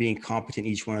weight and I'm being competent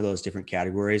in each one of those different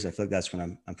categories, I feel like that's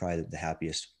when I'm probably the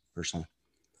happiest personally.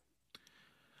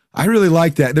 I really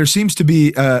like that. There seems to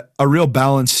be a real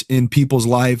balance in people's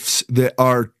lives that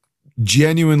are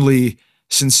genuinely,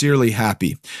 sincerely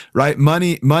happy, right?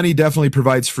 Money definitely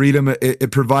provides freedom.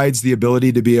 It provides the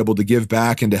ability to be able to give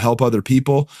back and to help other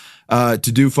people, to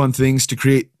do fun things, to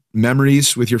create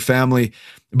memories with your family,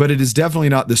 but it is definitely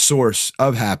not the source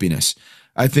of happiness.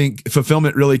 I think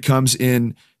fulfillment really comes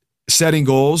in setting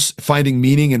goals, finding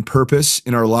meaning and purpose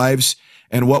in our lives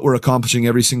and what we're accomplishing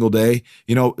every single day,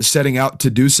 setting out to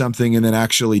do something and then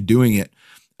actually doing it.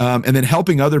 And then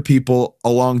helping other people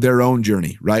along their own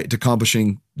journey, right, to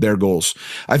accomplishing their goals.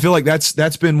 I feel like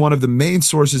that's been one of the main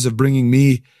sources of bringing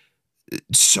me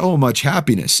so much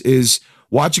happiness, is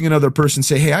watching another person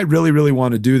say, hey, I really, really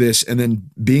want to do this, and then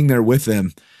being there with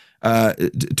them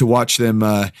to watch them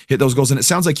hit those goals. And it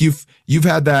sounds like you've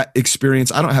had that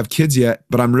experience. I don't have kids yet,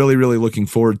 but I'm really, really looking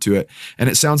forward to it. And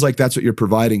it sounds like that's what you're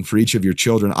providing for each of your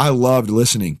children. I loved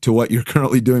listening to what you're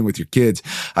currently doing with your kids.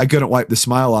 I couldn't wipe the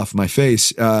smile off my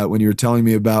face when you were telling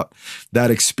me about that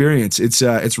experience.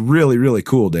 It's really, really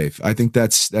cool, Dave. I think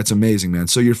that's amazing, man.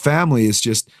 So your family is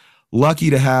just lucky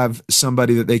to have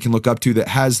somebody that they can look up to that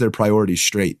has their priorities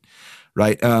straight,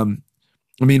 right?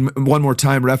 One more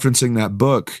time, referencing that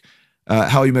book,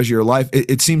 How You Measure Your Life,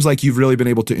 it seems like you've really been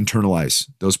able to internalize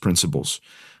those principles,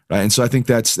 right? And so I think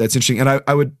that's interesting. And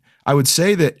I would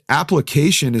say that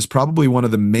application is probably one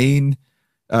of the main.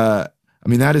 That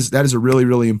is a really,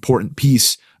 really important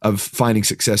piece of finding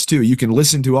success too. You can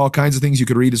listen to all kinds of things. You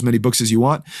could read as many books as you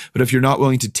want, but if you're not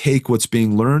willing to take what's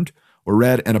being learned or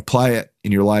read and apply it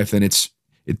in your life, then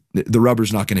the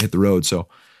rubber's not going to hit the road. So,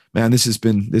 man, this has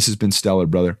been stellar,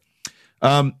 brother.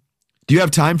 Do you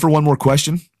have time for one more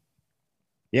question?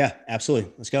 Yeah,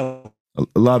 absolutely. Let's go. I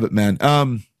love it, man.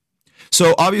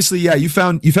 So obviously, yeah, you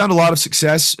found a lot of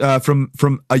success from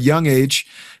a young age.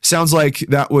 Sounds like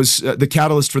that was the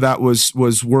catalyst for that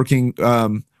was working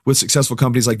with successful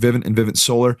companies like Vivint and Vivint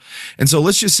Solar. And so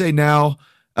let's just say now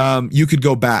you could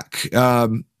go back,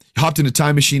 hopped in a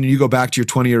time machine, and you go back to your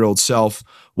 20-year-old self.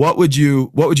 What would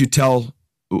you tell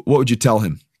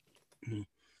him?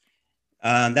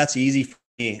 That's easy for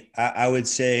me. I would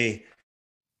say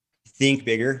think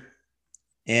bigger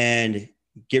and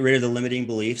get rid of the limiting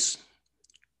beliefs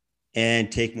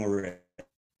and take more risk.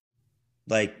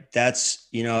 Like that's,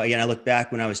 again, I look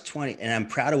back when I was 20 and I'm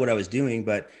proud of what I was doing,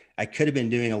 but I could have been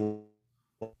doing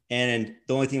and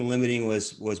the only thing limiting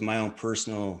was my own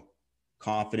personal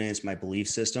confidence, my belief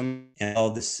system, and all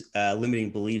this limiting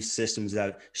belief systems,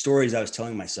 stories I was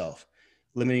telling myself,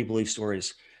 limiting belief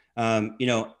stories.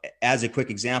 As a quick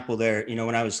example there,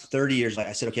 when I was 30 years old,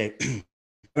 I said, okay,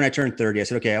 when I turned 30, I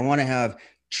said, okay, I want to have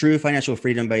true financial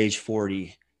freedom by age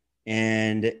 40.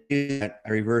 And I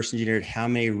reverse engineered how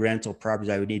many rental properties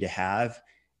I would need to have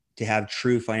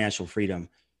true financial freedom,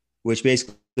 which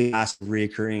basically asks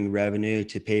recurring revenue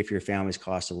to pay for your family's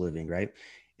cost of living, right?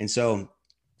 And so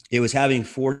it was having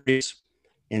 40.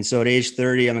 And so at age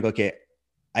 30, I'm like, okay,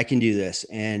 I can do this.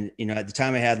 And, at the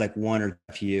time I had like one or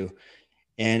a few,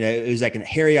 and it was like a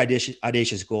hairy,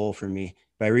 audacious goal for me.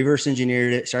 But I reverse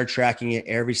engineered it, started tracking it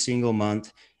every single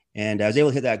month. And I was able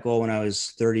to hit that goal when I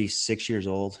was 36 years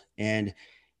old. And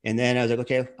then I was like,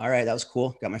 okay, all right, that was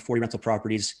cool. Got my 40 rental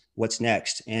properties. What's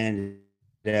next? And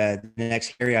the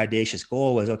next hairy, audacious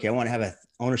goal was, okay, I want to have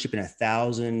ownership in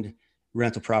 1,000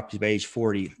 rental properties by age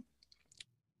 40.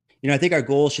 I think our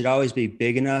goals should always be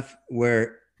big enough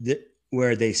where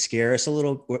they scare us a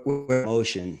little, where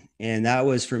emotion. And that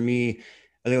was for me.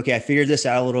 I was like, okay, I figured this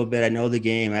out a little bit. I know the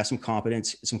game. I have some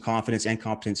confidence and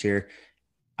competence here.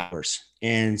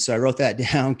 And so I wrote that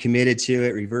down, committed to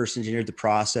it, reverse engineered the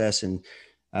process. And,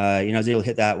 I was able to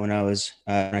hit that when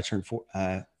I turned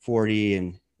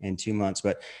 40 in 2 months.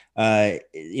 But,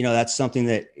 that's something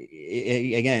that,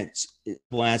 again, it's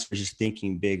answer is just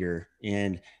thinking bigger.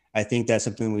 And I think that's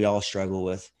something we all struggle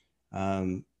with.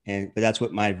 But that's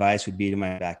what my advice would be to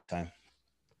my back time.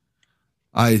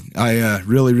 I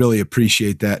really, really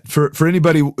appreciate that. For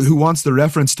anybody who wants the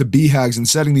reference to BHAGs and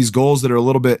setting these goals that are a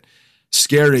little bit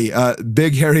scary,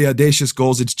 big, hairy, audacious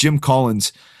goals, it's Jim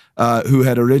Collins who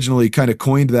had originally kind of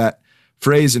coined that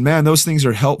phrase. And man, those things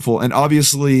are helpful. And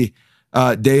obviously,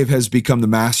 Dave has become the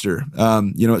master,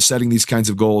 at setting these kinds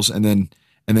of goals and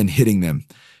then hitting them.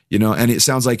 And it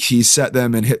sounds like he set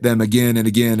them and hit them again and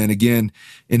again and again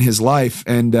in his life.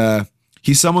 And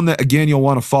he's someone that, again, you'll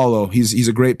want to follow. He's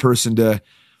a great person to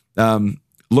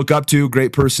look up to,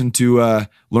 great person to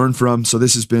learn from. So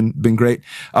this has been great.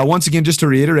 Once again, just to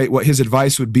reiterate what his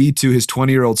advice would be to his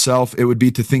 20-year-old self, it would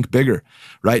be to think bigger,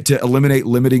 right? To eliminate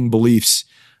limiting beliefs.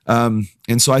 And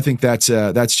so I think that's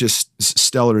just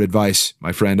stellar advice,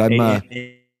 my friend.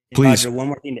 Please. Roger, one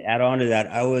more thing to add on to that.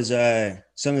 I was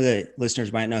some of the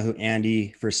listeners might know who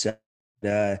Andy Frisell.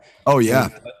 Oh yeah.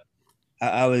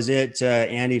 I was at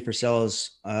Andy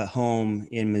Frisell's home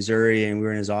in Missouri, and we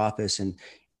were in his office, and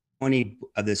 20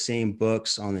 of the same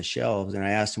books on the shelves. And I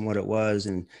asked him what it was,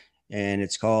 and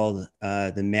it's called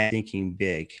The Man Thinking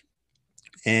Big.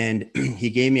 And he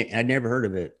gave me, I'd never heard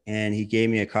of it, and he gave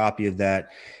me a copy of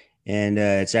that. And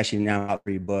it's actually now out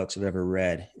 3 books I've ever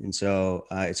read. And so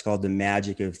it's called The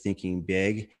Magic of Thinking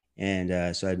Big.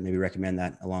 And so I'd maybe recommend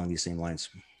that along these same lines.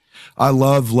 I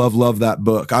love that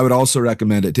book. I would also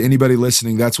recommend it to anybody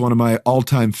listening. That's one of my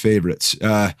all-time favorites.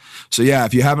 So yeah,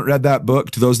 if you haven't read that book,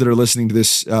 to those that are listening to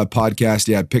this podcast,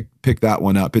 yeah, pick that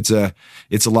one up. It's a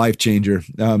life changer.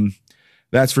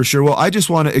 That's for sure. Well, I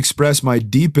just want to express my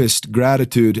deepest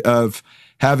gratitude of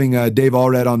having Dave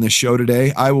Allred on this show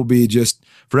today. I will be just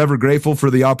forever grateful for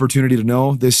the opportunity to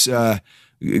know this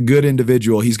good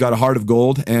individual. He's got a heart of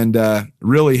gold and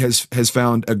really has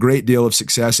found a great deal of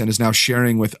success and is now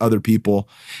sharing with other people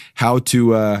how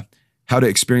to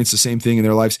experience the same thing in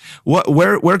their lives.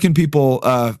 Where can people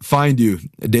find you,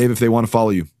 Dave, if they want to follow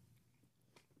you?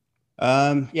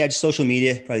 Yeah, just social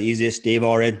media, probably the easiest. Dave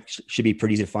Allred should be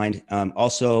pretty easy to find.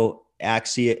 Also,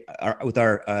 Axia with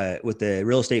the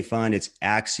real estate fund, it's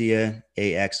Axia,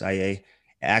 AXIA,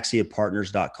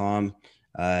 AxiaPartners.com.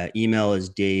 Email is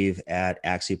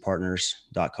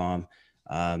dave@axiapartners.com.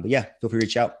 But yeah, feel free to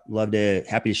reach out.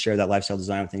 Happy to share that lifestyle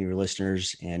design with any of your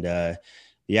listeners. And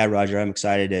yeah, Roger, I'm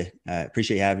excited to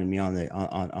appreciate you having me on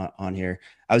here.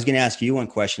 I was going to ask you one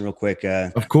question real quick.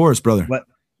 Of course, brother.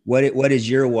 What is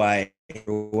your why?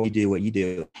 What you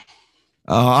do?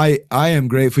 I am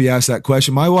grateful you asked that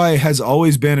question. My why has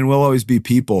always been and will always be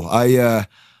people. I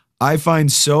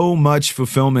find so much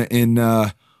fulfillment in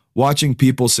watching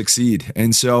people succeed.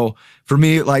 And so for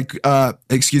me, like,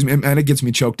 excuse me, and it gets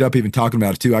me choked up even talking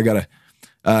about it too. I gotta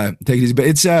take it easy, but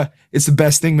it's the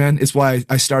best thing, man. It's why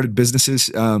I started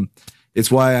businesses. It's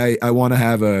why I want to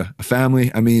have a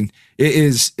family. I mean, it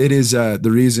is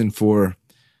the reason for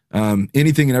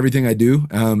anything and everything I do.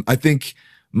 I think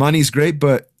money's great,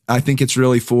 but I think it's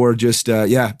really for just,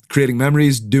 creating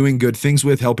memories, doing good things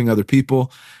with, helping other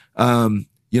people,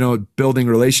 building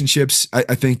relationships.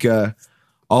 I think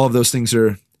all of those things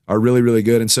are really, really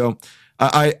good. And so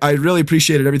I really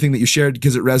appreciated everything that you shared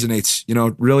because it resonates,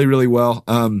 really, really well.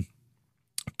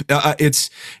 It's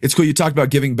cool. You talked about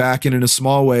giving back, and in a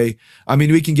small way, I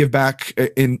mean, we can give back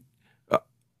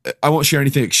I won't share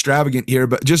anything extravagant here,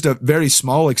 but just a very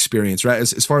small experience, right?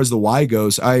 As far as the why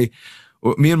goes,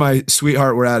 me and my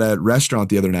sweetheart were at a restaurant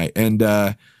the other night, and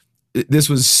this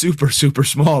was super, super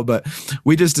small, but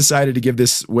we just decided to give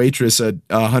this waitress a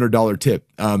 $100 tip.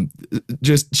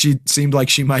 She seemed like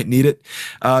she might need it.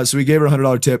 So we gave her a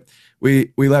 $100 tip.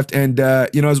 We left, and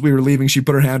as we were leaving, she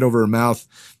put her hand over her mouth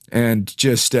and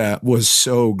just was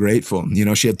so grateful.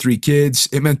 She had 3 kids.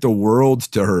 It meant the world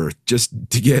to her just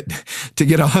to get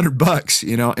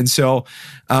 $100, And so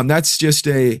that's just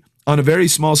on a very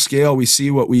small scale, we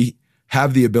see what we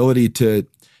have the ability to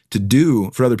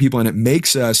do for other people. And it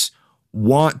makes us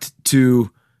want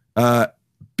to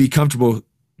be comfortable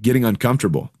getting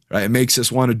uncomfortable, right? It makes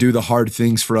us want to do the hard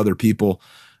things for other people.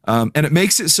 And it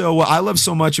makes it so, what I love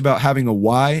so much about having a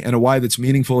why, and a why that's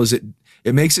meaningful, is it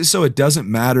makes it so it doesn't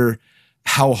matter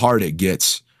how hard it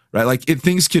gets, right? Like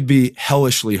things could be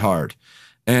hellishly hard,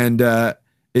 and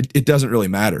it doesn't really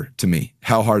matter to me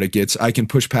how hard it gets. I can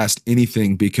push past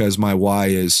anything because my why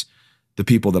is the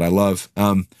people that I love.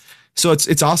 So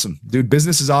it's awesome, dude.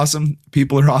 Business is awesome.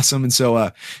 People are awesome. And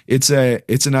so it's a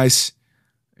nice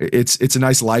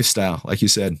lifestyle. Like you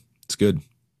said, it's good.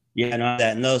 Yeah, no,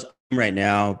 that and those right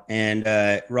now. And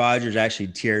Roger's actually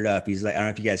teared up. He's like, I don't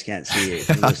know if you guys can't see it.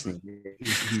 If you're listening.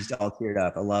 He's all teared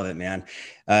up. I love it, man.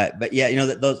 But yeah,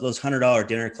 those $100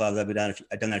 dinner clubs I've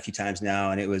done that a few times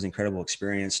now, and it was an incredible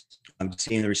experience. I'm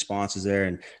seeing the responses there,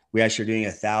 and we actually are doing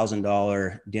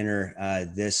 $1,000 dinner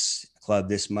this club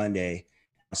this Monday.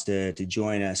 To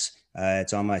join us.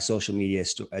 It's on my social media.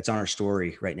 It's on our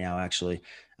story right now, actually.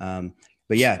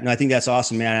 But yeah, no, I think that's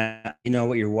awesome, man. You know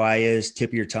what your why is, tip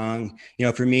of your tongue.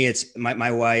 For me, it's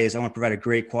my why is I want to provide a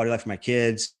great quality life for my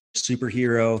kids,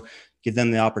 superhero, give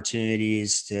them the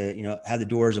opportunities to, have the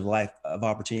doors of life of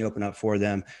opportunity open up for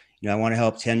them. I want to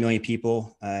help 10 million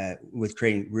people with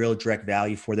creating real direct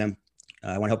value for them.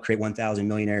 I want to help create 1,000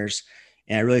 millionaires.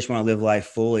 And I really just want to live life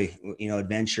fully,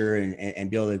 adventure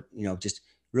and be able to, just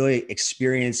really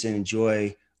experience and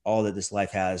enjoy all that this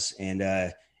life has and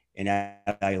add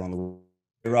value along the way.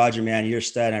 Roger, man, you're a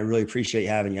stud. And I really appreciate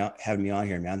having me on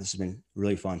here, man. This has been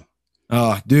really fun.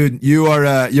 Oh, dude, you're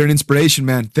an inspiration,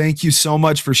 man. Thank you so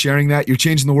much for sharing that. You're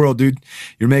changing the world, dude.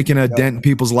 You're making a dent in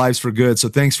people's lives for good. So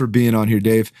thanks for being on here,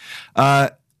 Dave.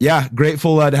 Yeah,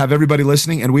 grateful to have everybody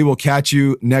listening, and we will catch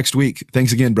you next week.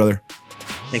 Thanks again, brother.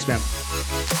 Thanks, man.